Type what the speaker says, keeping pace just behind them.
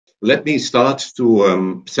Let me start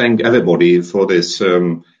to thank everybody for this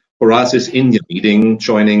Horasis India meeting,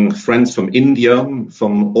 joining friends from India,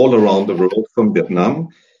 from all around the world, from Vietnam.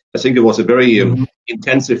 I think it was a very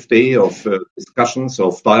intensive day of discussions,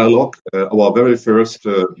 of dialogue. Our very first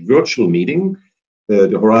virtual meeting,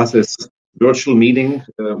 the Horasis virtual meeting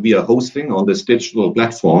we are hosting on this digital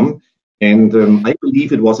platform. And I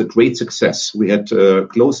believe it was a great success. We had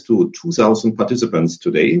close to 2,000 participants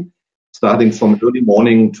today, starting from early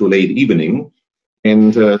morning to late evening.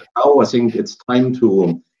 And now I think it's time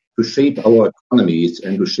to shape our economies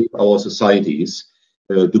and to shape our societies,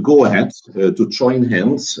 to go ahead, to join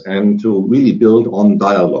hands and to really build on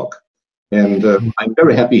dialogue. And I'm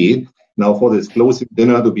very happy now for this closing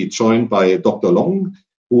dinner to be joined by Dr. Long,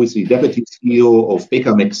 who is the Deputy CEO of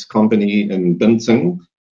Becamex company in Binh Duong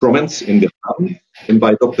province in Vietnam, and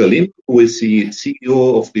by Dr. Linh, who is the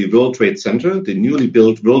CEO of the World Trade Center, the newly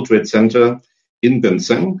built World Trade Center in Binh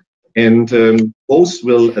Duong. And both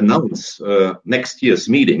will announce next year's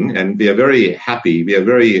meeting, and we are very happy, we are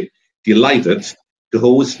very delighted to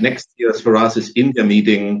host next year's Horasis India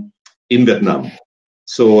meeting in Vietnam.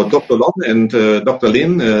 So Dr. Long and Dr.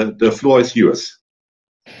 Linh, the floor is yours.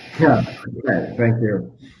 Yeah, okay, thank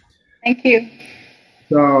you. Thank you.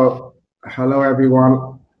 So, hello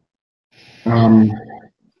everyone.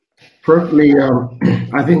 Firstly,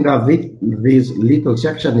 I think that this little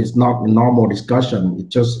section is not a normal discussion. It's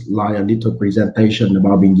just like a little presentation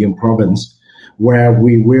about Binh Duong province, where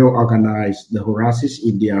we will organize the Horasis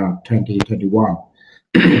India 2021.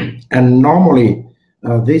 And normally,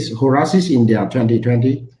 this Horasis India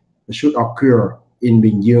 2020 should occur in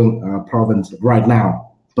Binh Duong province right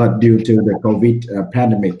now, but due to the COVID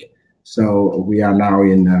pandemic, so we are now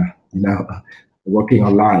working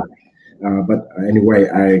online. But anyway,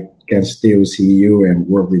 I can still see you and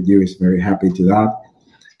work with you. Is very happy to that.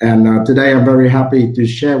 And today I'm very happy to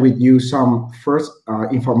share with you some first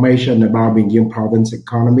information about Binh Duong province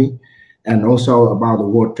economy, and also about the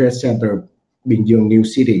World Trade Center, Binh Duong New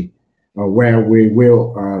City, where we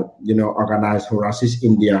will, organize Horasis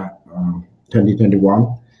India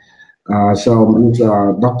 2021. So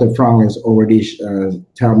Dr. Frank has already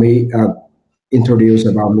introduced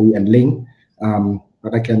about me and Linh.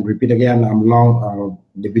 But I can repeat again, I'm Long,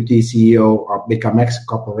 Deputy CEO of Becamex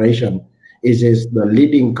Corporation. It is the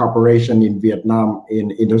leading corporation in Vietnam in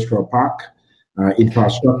industrial park,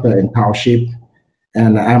 infrastructure and township.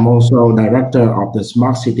 And I'm also Director of the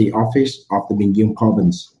Smart City Office of the Binh Duong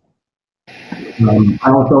Province.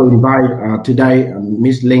 I also invite today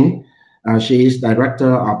Ms. Linh. She is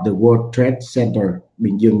Director of the World Trade Center,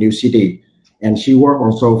 Binh Duong New City. And she works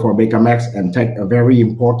also for Becamex and take a very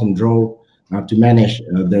important role to manage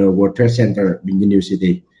the World Trade Center, Binh Duong New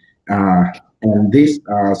City. And this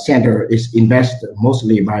center is invested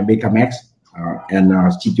mostly by Becamex and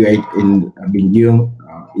situated in Binh Duong,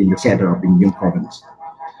 in the center of Binh Duong province.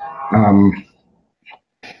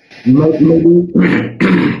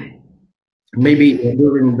 Maybe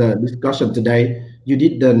during the discussion today, you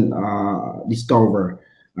didn't discover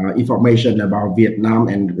information about Vietnam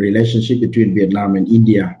and relationship between Vietnam and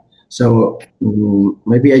India. So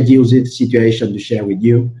maybe I use this situation to share with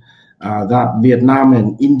you that Vietnam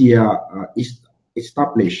and India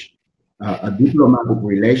established a diplomatic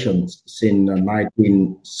relations since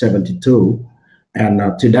 1972, and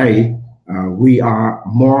today we are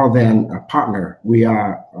more than a partner. We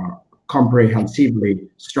are comprehensively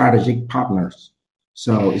strategic partners.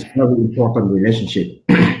 So it's a very important relationship.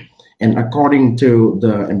 And according to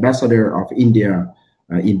the ambassador of India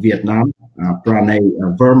in Vietnam, Pranay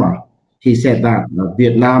Verma, he said that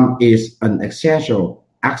Vietnam is an essential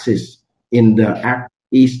axis in the Act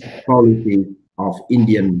East policy of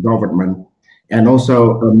Indian government, and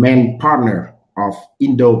also a main partner of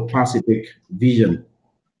Indo-Pacific vision.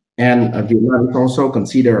 And Vietnam is also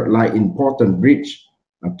considered like important bridge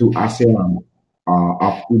to ASEAN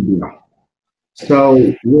of India. So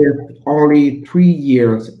with only 3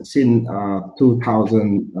 years since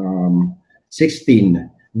 2016,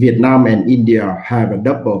 Vietnam and India have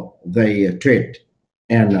doubled their trade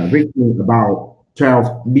and reaching about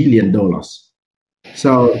 $12 billion.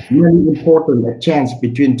 So many important exchanges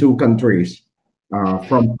between two countries,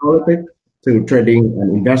 from politics to trading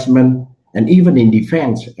and investment, and even in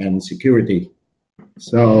defense and security.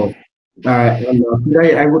 So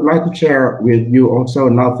today I would like to share with you also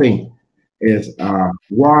another thing is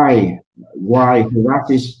why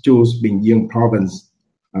Horasis chose Binh Duong province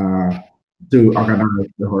to organize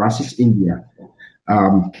the Horasis India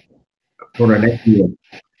for the next year.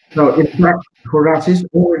 So in fact, Horasis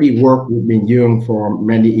already worked with Binh Duong for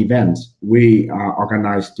many events. We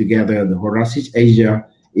organized together the Horasis Asia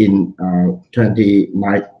in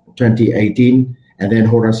 2018, and then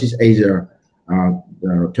Horasis Asia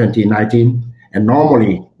 2019. And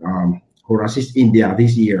normally, Horasis India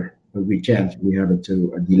this year, we changed. We have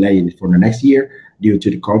to delay it for the next year due to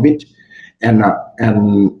the COVID. And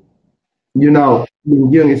Binh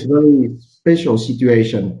Duong is a very special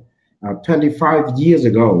situation. 25 years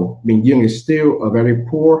ago, Binh Duong is still a very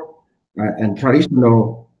poor and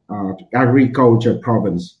traditional agriculture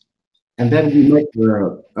province. And then we make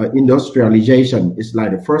the industrialization. It's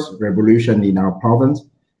like the first revolution in our province,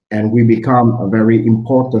 and we become a very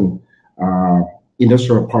important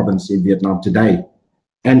industrial province in Vietnam today.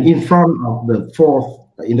 And in front of the fourth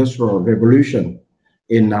industrial revolution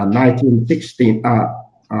in 2016,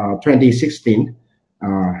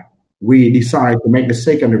 we decided to make the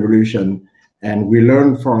second revolution, and we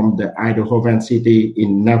learned from the Eindhoven city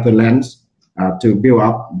in Netherlands to build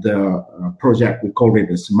up the project. We call it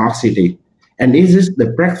the smart city. And this is the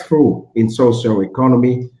breakthrough in social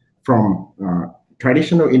economy from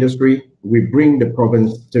traditional industry. We bring the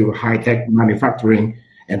province to high-tech manufacturing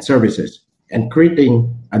and services and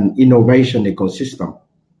creating an innovation ecosystem.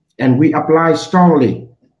 And we apply strongly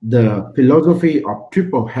the philosophy of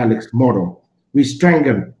triple helix model. We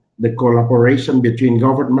strengthen the collaboration between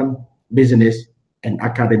government, business, and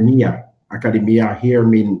academia. Academia here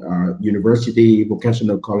means university,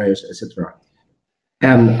 vocational college, etc.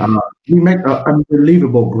 And we make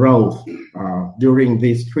unbelievable growth during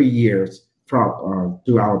these 3 years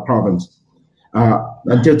to our province.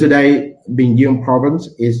 Until today, Binh Duong province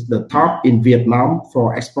is the top in Vietnam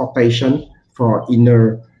for exportation, for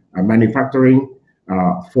inner manufacturing,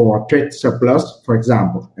 for trade surplus, for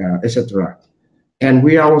example, etc. And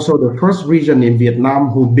we are also the first region in Vietnam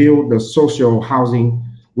who built the social housing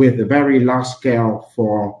with a very large scale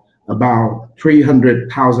for about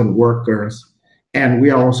 300,000 workers. And we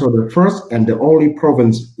are also the first and the only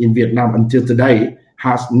province in Vietnam until today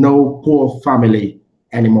has no poor family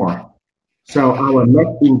anymore. So our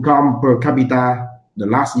net income per capita the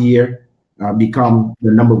last year become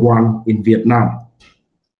the number 1 in Vietnam.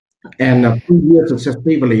 And 2 years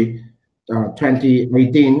successively,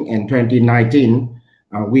 2018 and 2019,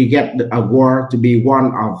 we get the award to be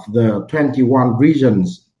one of the 21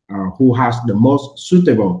 regions who has the most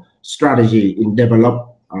suitable strategy in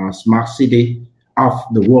develop smart city of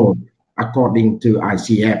the world, according to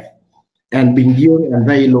ICF. And Binh Duong and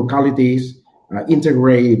their localities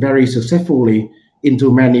integrate very successfully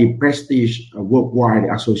into many prestige worldwide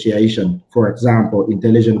associations. For example,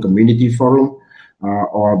 Intelligent Community Forum,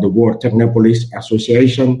 or the World Technopolis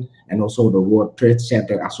Association, and also the World Trade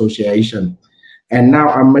Center Association. And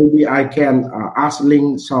now maybe I can ask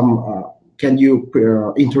Linh can you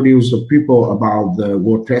introduce the people about the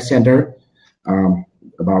World Trade Center?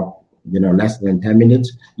 About less than 10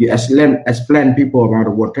 minutes. You explain people about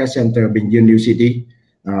the World Trade Center, Binh Duong New City,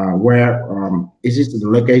 where is this the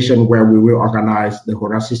location where we will organize the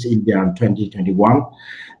Horasis India in 2021.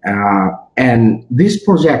 And this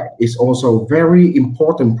project is also a very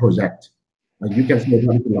important project. You can say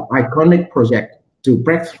an iconic project to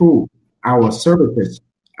break through our services,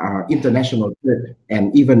 international trade,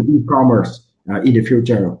 and even e-commerce in the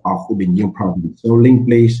future of the Binh Duong province. So Linh,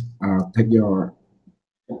 please take the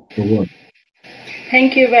word.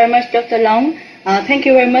 Thank you very much, Dr. Long. Thank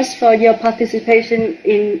you very much for your participation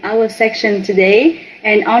in our section today.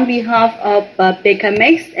 And on behalf of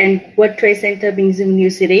Becamex and World Trade Center Binh Duong New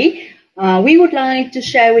City, we would like to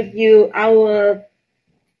share with you our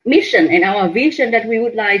mission and our vision that we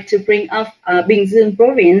would like to bring up Binh Duong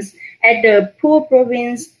province at the poor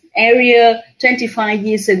province area 25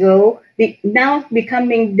 years ago, now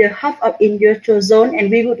becoming the hub of industrial zone, and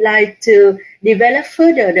we would like to develop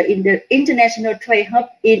further the international trade hub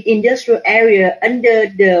in industrial area under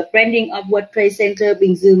the branding of World Trade Center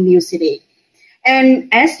Binh Duong New City. And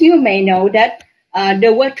as you may know that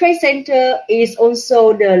the World Trade Center is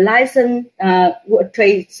also the licensed World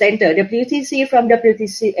Trade Center, WTC from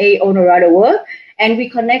WTCA all around the world, and we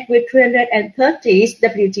connect with 330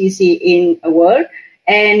 WTC in the world.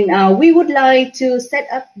 And we would like to set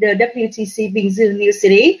up the WTC Binh Duong New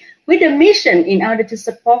City with a mission in order to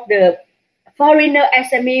support the foreigner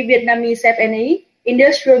SME, Vietnamese SME,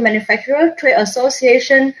 industrial manufacturer, trade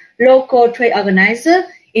association, local trade organizer,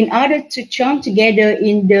 in order to join together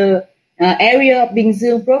in the area of Binh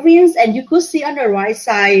Duong province. And you could see on the right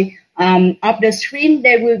side of the screen,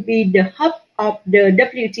 there will be the hub of the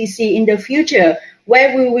WTC in the future,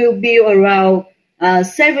 where we will be around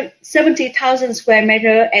 70,000 square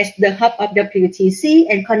meter as the hub of WTC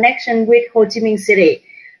and connection with Ho Chi Minh City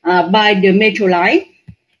by the metro line.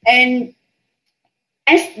 And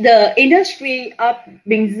as the industry of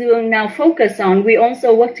Binh Duong now focus on, we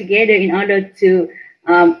also work together in order to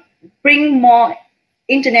bring more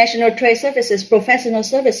international trade services, professional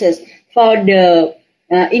services for the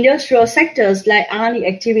industrial sectors like R&D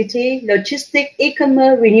activity, logistics,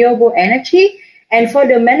 e-commerce, renewable energy. And for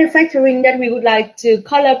the manufacturing, that we would like to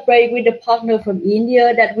collaborate with the partner from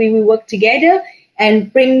India, that we will work together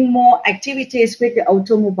and bring more activities with the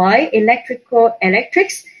automobile,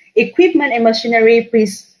 electrics, equipment and machinery,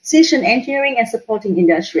 precision engineering and supporting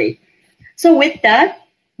industry. So with that,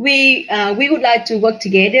 we would like to work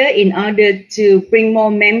together in order to bring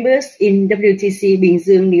more members in WTC Binh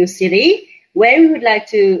Duong New City, where we would like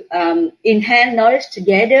to enhance knowledge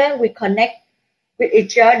together. We connect with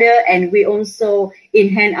each other, and we also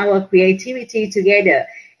enhance our creativity together.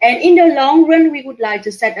 And in the long run, we would like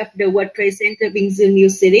to set up the World Trade Center Binh Duong New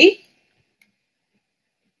City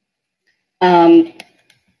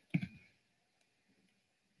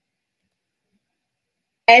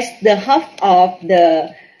as the hub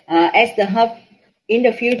in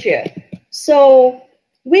the future. So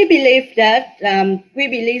we believe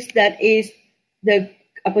that is the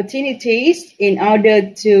opportunities in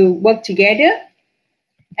order to work together.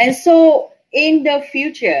 And so in the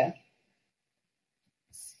future,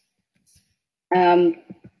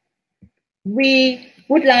 we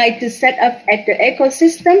would like to set up at the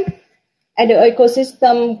ecosystem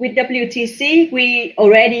with WTC. We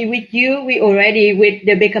already with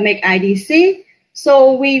the Becamex IDC.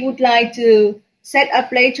 So we would like to set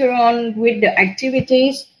up later on with the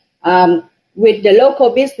activities, with the local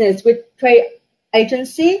business, with trade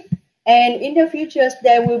agency. And in the future,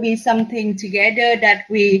 there will be something together that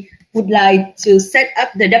we would like to set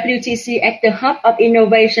up the WTC at the hub of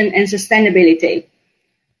innovation and sustainability.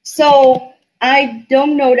 So I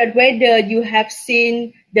don't know that whether you have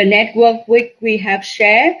seen the network which we have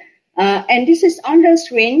shared. And this is on the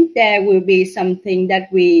screen. There will be something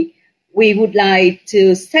that we would like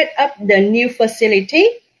to set up the new facility.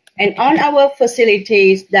 And on our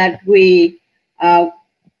facilities that we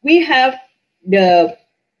have the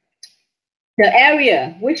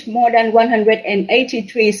area which more than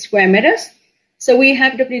 183 square meters. So we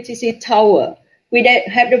have WTC Tower, we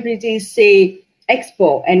have WTC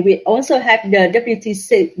Expo, and we also have the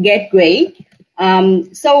WTC Gateway.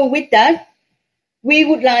 So with that, we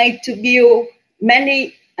would like to build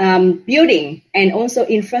many building and also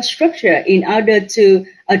infrastructure in order to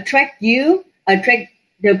attract the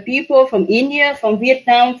people from India, from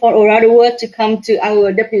Vietnam, from around the world to come to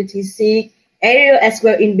our WTC area as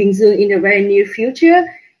well in Binh Duong in the very near future,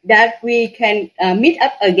 that we can meet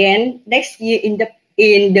up again next year in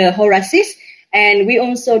the Horasis, and we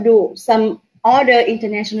also do some other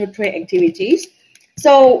international trade activities.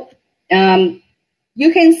 So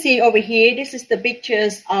you can see over here, this is the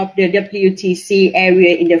pictures of the WTC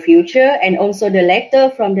area in the future, and also the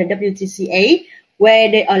letter from the WTCA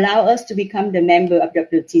where they allow us to become the member of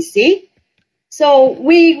WTC. So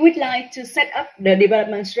we would like to set up the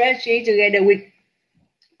development strategy together with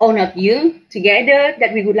all of you together,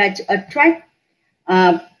 that we would like to attract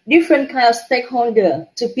different kinds of stakeholders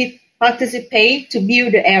to participate to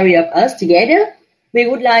build the area of us together. We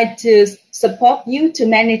would like to support you to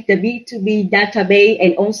manage the B2B database,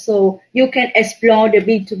 and also you can explore the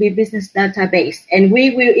B2B business database. And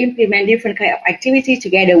we will implement different kind of activity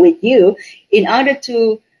together with you in order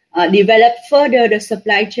to develop further the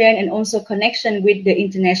supply chain and also connection with the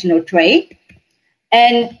international trade.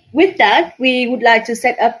 And with that, we would like to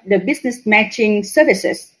set up the business matching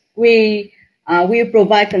services. We will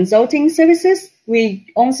provide consulting services. We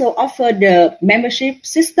also offer the membership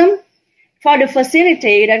system. For the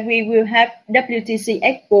facility that we will have WTC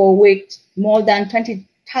Expo with more than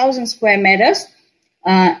 20,000 square meters,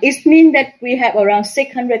 it means that we have around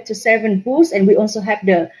 600 to 7 booths, and we also have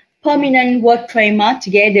the permanent World Trade Mart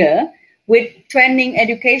together with training,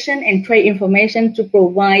 education, and trade information to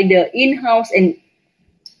provide the in-house and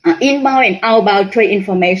inbound and outbound trade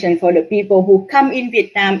information for the people who come in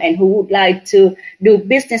Vietnam and who would like to do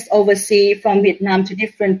business overseas from Vietnam to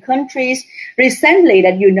different countries. Recently,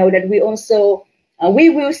 that you know that we also we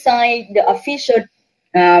will sign the official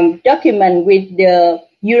document with the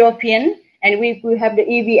European, and we will have the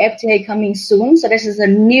EVFTA coming soon. So this is a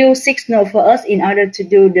new signal for us in order to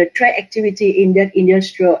do the trade activity in that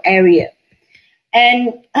industrial area.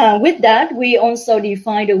 And with that, we also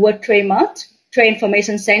define the World Trade Mart, Trade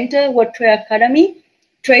Information Center, World Trade Academy,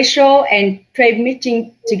 trade show, and trade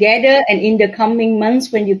meeting together. And in the coming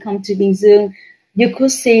months, when you come to Binh Duong, you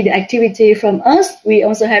could see the activity from us. We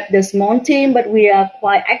also have the small team, but we are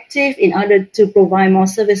quite active in order to provide more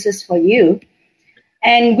services for you.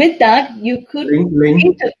 And with that, you could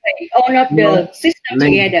integrate all of the systems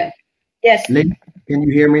together. Yes. Linh, Can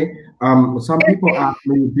you hear me? Some people ask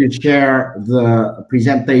me to share the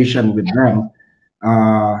presentation with them.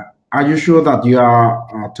 Are you sure that you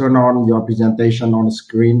are turn on your presentation on the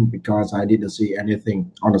screen? Because I didn't see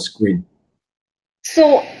anything on the screen.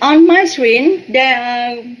 So on my screen, there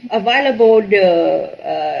are available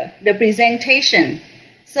the presentation.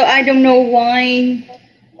 So I don't know why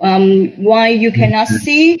you cannot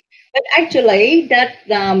see, but actually that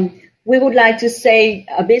we would like to say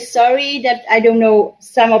a bit sorry that I don't know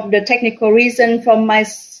some of the technical reason from my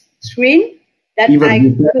screen that Even I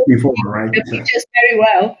could before, see right? the pictures very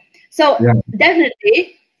well. So Yeah.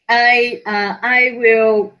 definitely I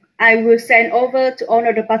will send over to all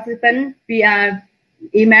of the participants via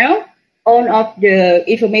email all of the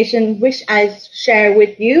information which I share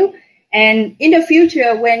with you. And in the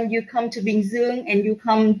future, when you come to Binh Duong and you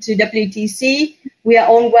come to WTC, we are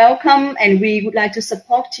all welcome, and we would like to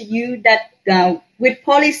support you that with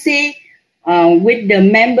policy, with the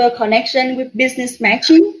member connection, with business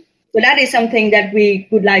matching. So that is something that we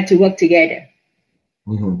would like to work together.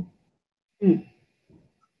 Mm-hmm. Mm.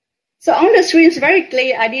 So on the screen, it's very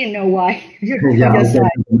clear. I didn't know why. Yeah, okay,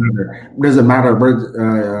 doesn't matter. But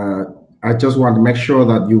I just want to make sure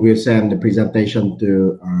that you will send the presentation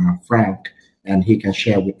to Frank, and he can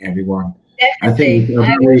share with everyone. I think Definitely, it's a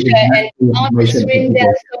I will very share. And on the information for screen, there people.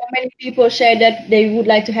 are so many people share that they would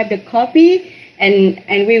like to have the copy,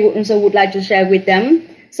 and we also would like to share with them.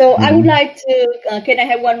 So I would like to. Can I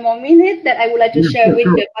have one more minute that I would like to share with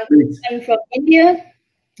the participants from India?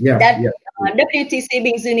 Yes, That yes. WTC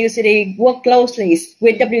Binh Duong New City worked closely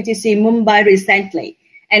with WTC Mumbai recently,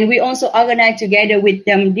 and we also organized together with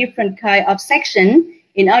them different kind of section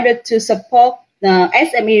in order to support the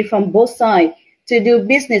SME from both sides to do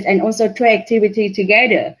business and also trade activity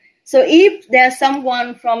together. So if there's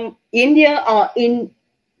someone from India or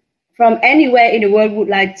from anywhere in the world would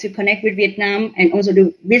like to connect with Vietnam and also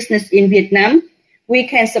do business in Vietnam, we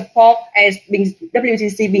can support as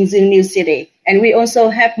WTC Binh Duong New City, and we also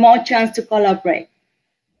have more chance to collaborate.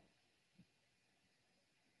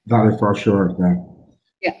 That is for sure.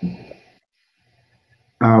 Yeah.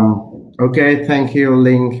 Okay, thank you,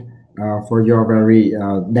 Linh, for your very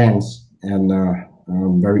dense and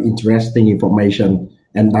very interesting information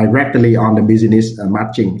and directly on the business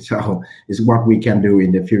matching. So it's what we can do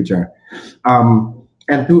in the future.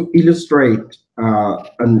 And to illustrate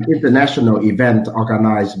an international event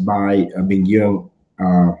organized by Binh Duong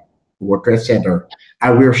World Trade Center,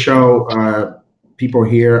 I will show people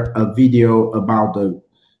here a video about an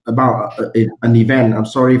event. I'm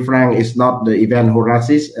sorry, Frank, it's not the event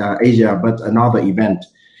Horasis Asia, but another event.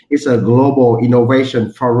 It's a global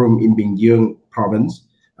innovation forum in Binh Duong province,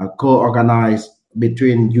 co-organized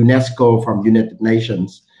between UNESCO from United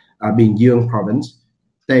Nations, Binh Duong province,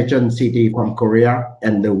 Daejeon City from Korea,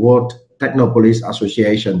 and the World Technopolis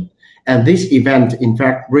Association. And this event, in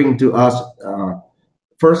fact, bring to us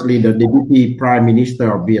firstly, the Deputy Prime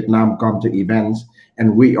Minister of Vietnam come to events,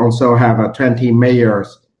 and we also have 20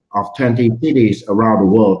 mayors of 20 cities around the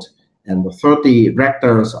world, and 30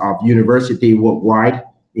 rectors of university worldwide,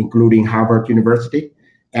 including Harvard University,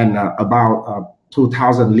 and about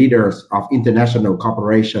 2,000 leaders of international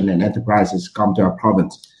corporation and enterprises come to our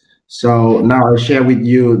province. So now I'll share with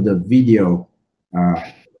you the video to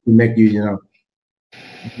make you,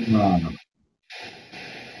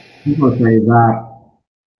 people say that,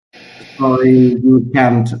 sorry, you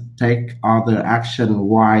can't take other action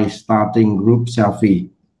while starting group selfie.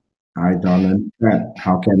 I don't understand.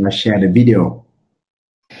 How can I share the video?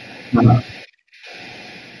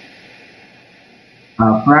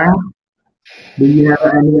 Frank, do you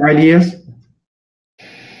have any ideas?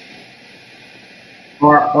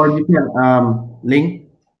 Or you can link,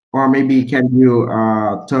 or maybe can you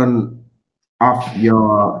turn off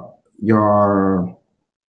your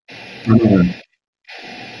camera?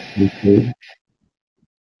 Okay.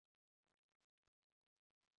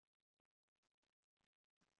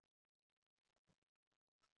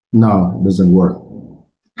 No, it doesn't work.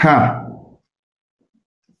 Ha!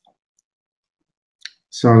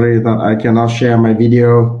 Sorry that I cannot share my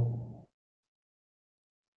video.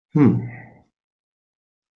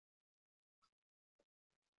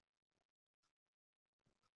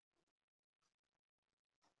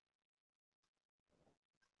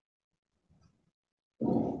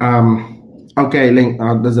 Okay, Link,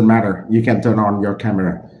 doesn't matter. You can turn on your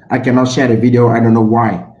camera. I cannot share the video. I don't know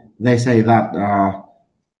why. They say that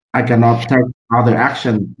I cannot take other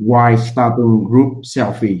action while starting group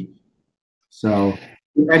selfie. So,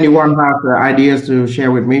 if anyone has ideas to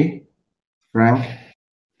share with me, Frank?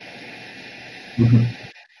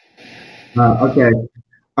 Okay.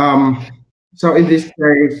 So in this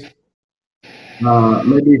case,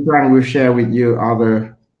 Maybe Frank will share with you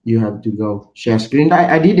other. You have to go share screen.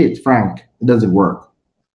 I did it, Frank. It doesn't work.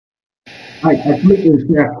 I click in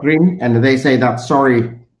share screen and they say that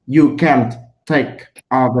sorry, you can't take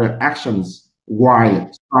other actions while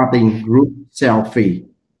starting group selfie.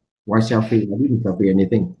 Why selfie? I didn't selfie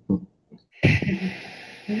anything.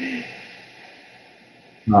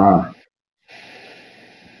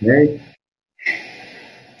 Okay.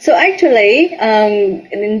 So actually,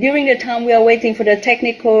 during the time we are waiting for the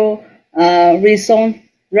technical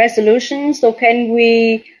resolution, so can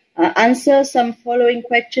we answer some following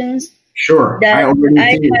questions Sure. that I already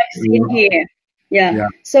I see. have seen here? Yeah. Yeah.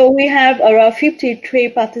 So we have around 53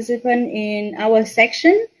 participants in our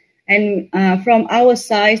section, and from our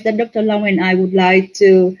side, that Dr. Long and I would like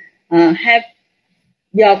to have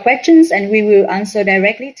your questions, and we will answer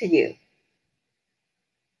directly to you.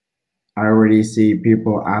 I already see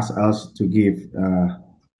people ask us to give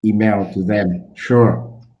email to them.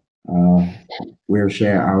 Sure. We'll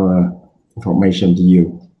share our information to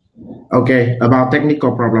you. Okay, about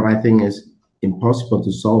technical problem, I think is impossible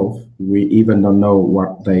to solve. We even don't know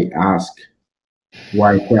what they ask.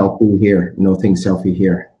 Why selfie here? Nothing selfie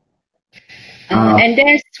here. And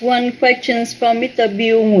there's one question from Mr.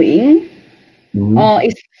 Nguyen.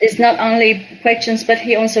 It's not only questions, but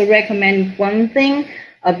he also recommend one thing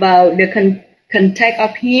about the contact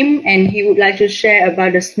of him, and he would like to share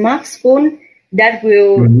about the smart school that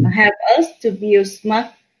will help us to build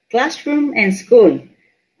smart classroom and school.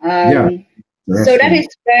 So that is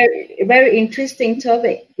very interesting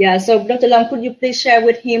topic. Yeah. So Dr. Long, could you please share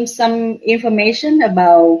with him some information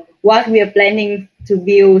about what we are planning to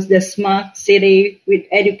build the smart city with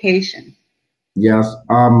education? Yes.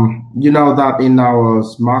 You know that in our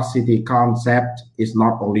smart city concept, it's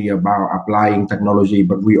not only about applying technology,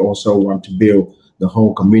 but we also want to build the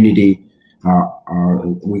whole community.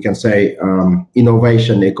 We can say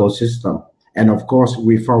innovation ecosystem, and of course,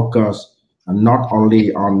 we focus not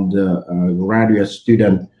only on the graduate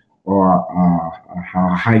student or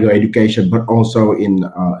higher education, but also in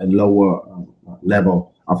a lower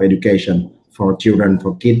level of education for children,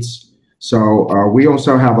 for kids. So we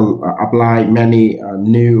also have applied many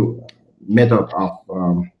new method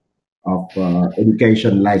of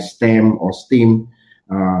education like STEM or STEAM,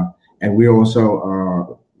 and we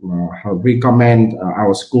also recommend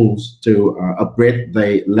our schools to upgrade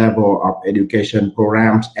the level of education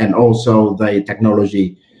programs and also the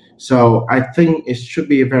technology. So I think it should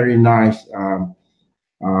be a very nice.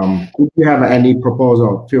 If you have any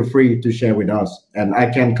proposal, feel free to share with us, and I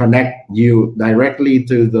can connect you directly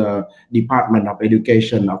to the Department of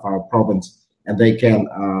Education of our province, and they can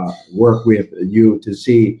work with you to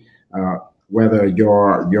see whether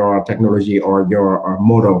your technology or your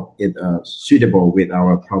model is suitable with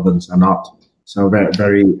our province or not. So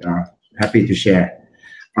very happy to share.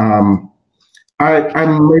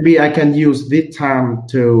 Maybe I can use this time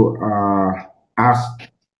to ask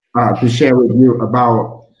to share with you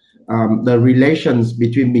about the relations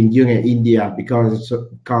between Binh Duong and India because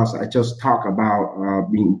I just talked about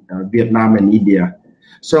Vietnam and India.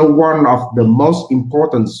 So one of the most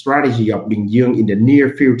important strategy of Binh Duong in the near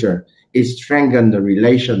future is strengthen the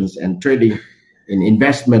relations and trading and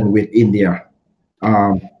investment with India.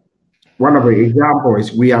 One of the examples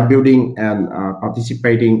is we are building and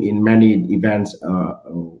participating in many events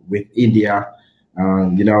with India.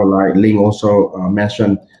 Like Linh also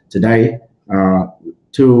mentioned today,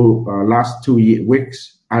 last 2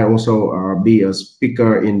 weeks, I also be a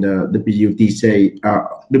speaker in the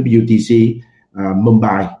WTC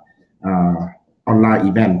Mumbai online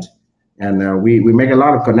event, and we make a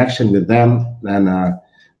lot of connection with them,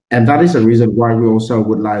 and that is the reason why we also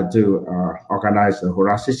would like to organize the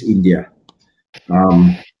Horasis India.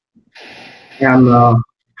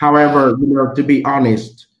 However, to be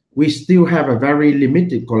honest, we still have a very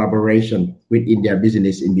limited collaboration with India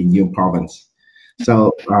business in Binh Duong province.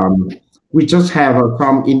 So we just have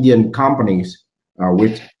some Indian companies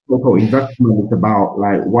with total investment is about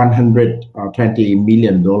like $120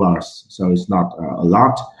 million. So it's not a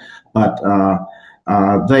lot, but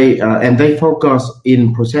they focus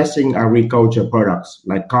in processing agriculture products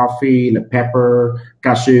like coffee, like pepper,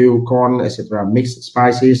 cashew, corn, etc., mixed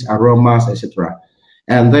spices, aromas, etc.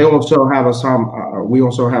 And they also have we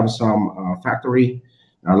also have some factory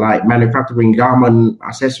like manufacturing garment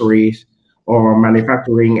accessories or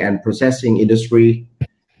manufacturing and processing industry,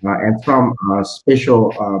 and some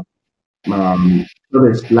special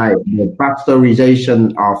service like the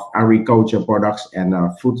pasteurization of agriculture products and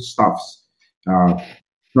foodstuffs.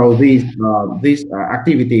 So these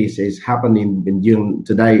activities is happening in June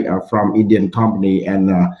today from Indian company, and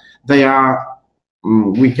they are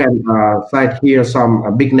we can cite here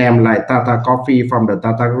some big name like Tata Coffee from the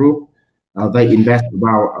Tata Group. They invest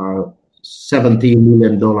about $70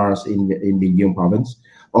 million in Binh Duong province,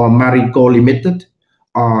 or Marico Limited,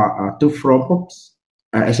 or Tufropos,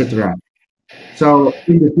 etc. So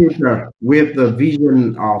in the future, with the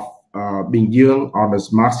vision of Binh Duong on the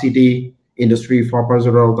smart city industry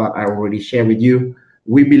 4.0 that I already shared with you,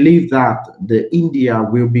 we believe that the India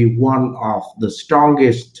will be one of the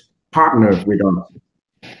strongest partners with us.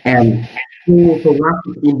 And through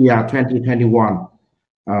Horasis India 2021,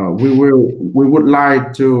 we would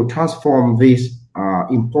like to transform this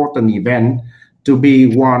important event to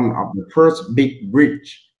be one of the first big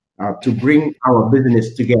bridge to bring our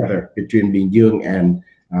business together between Binh Duong and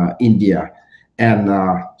India. And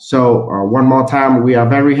so one more time, we are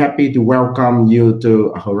very happy to welcome you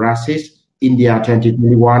to Horasis India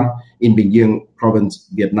 2021 in Binh Duong province,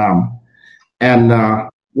 Vietnam. And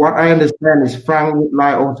what I understand is Frank would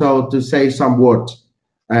like also to say some words.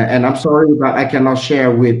 And I'm sorry that I cannot share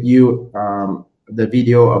with you the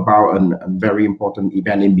video about a very important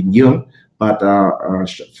event in Binh Duong, but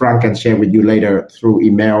Frank can share with you later through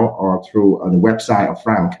email or through the website of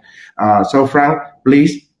Frank. So Frank,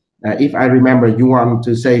 please, if I remember, you want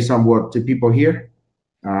to say some word to people here?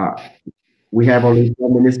 We have only 4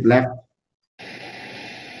 minutes left.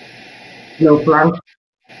 Hello, Frank.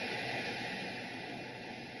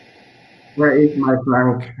 Where is my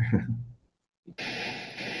Frank?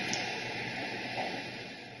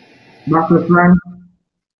 Dr. Frank?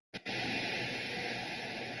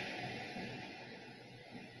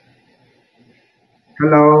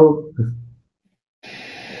 Hello?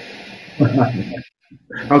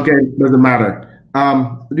 Okay, doesn't matter.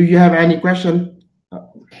 Do you have any question?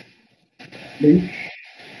 Please?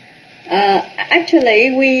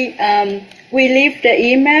 Actually, we leave the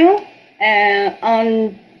email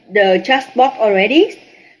on the chat box already.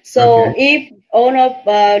 So Okay. if all of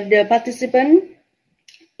the participants,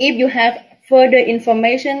 if you have further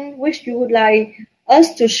information which you would like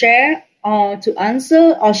us to share or to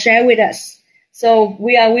answer or share with us, so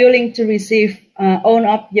we are willing to receive all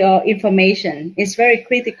of your information. It's very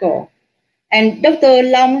critical. And Dr.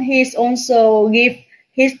 Long, he's also give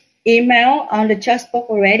his email on the chat box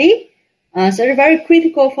already. So it's very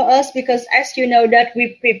critical for us because, as you know, that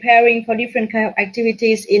we're preparing for different kind of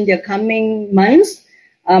activities in the coming months.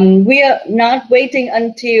 We are not waiting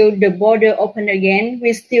until the border open again.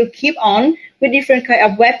 We still keep on with different kind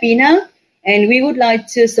of webinar, and we would like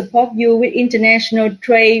to support you with international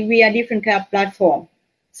trade via different kind of platform.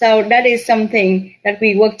 So that is something that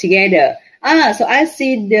we work together. So I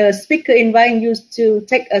see the speaker inviting you to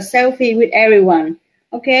take a selfie with everyone.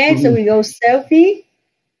 Okay, so we go selfie.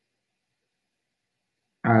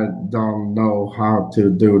 I don't know how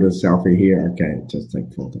to do the selfie here. Okay, just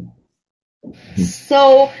take photo.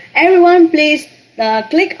 So everyone, please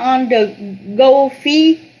click on the go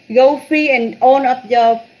free, and all of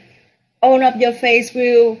your face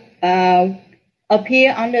will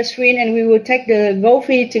appear on the screen, and we will take the go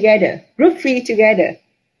free together, group free together.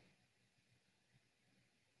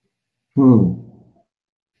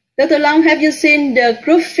 Dr. Long, have you seen the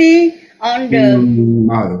group fee on the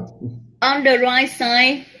No. on the right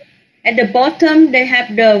side? At the bottom, they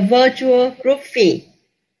have the virtual group fee.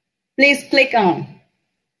 Please click on.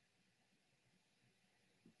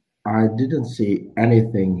 I didn't see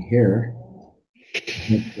anything here.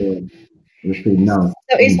 No.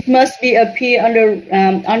 So it must be appear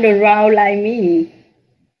on the round like me.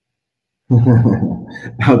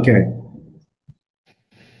 Okay.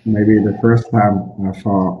 Maybe the first time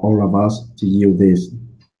for all of us to use this.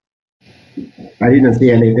 I didn't see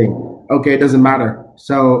anything. Okay, doesn't matter.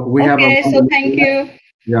 So we have a. Okay, so thank you.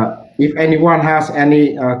 Yeah. If anyone has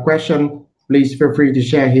any question, please feel free to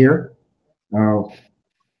share here.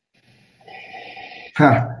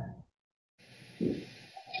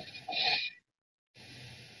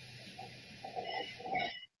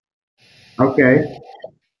 Okay.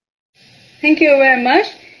 Thank you very much,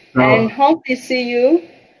 and hope to see you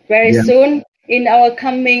very soon in our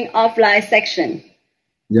coming offline section.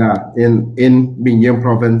 Yeah, in Binh Duong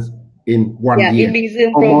province in 1 year. Yeah, in Binh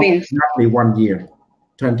Duong Almost province. exactly 1 year,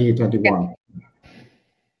 2021. Yeah.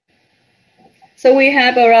 So we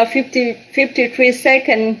have around 53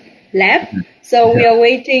 seconds left. So we are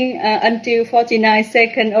waiting until 49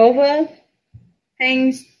 seconds over.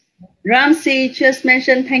 Thanks. Ramsey just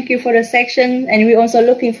mentioned thank you for the section, and we're also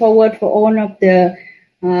looking forward for all of the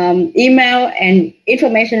email and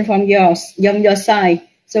information from your side.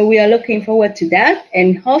 So we are looking forward to that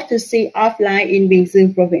and hope to see offline in Binh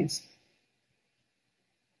Duong province.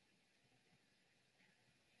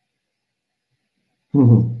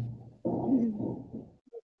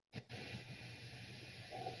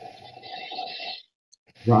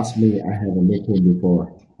 Trust me, I haven't met him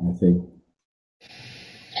before, I think.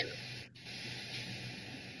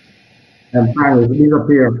 And finally, he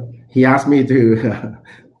disappeared. He asked me to.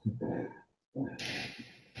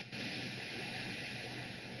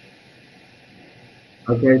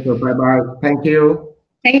 Okay, so bye bye. Thank you.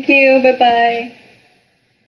 Thank you. Bye bye.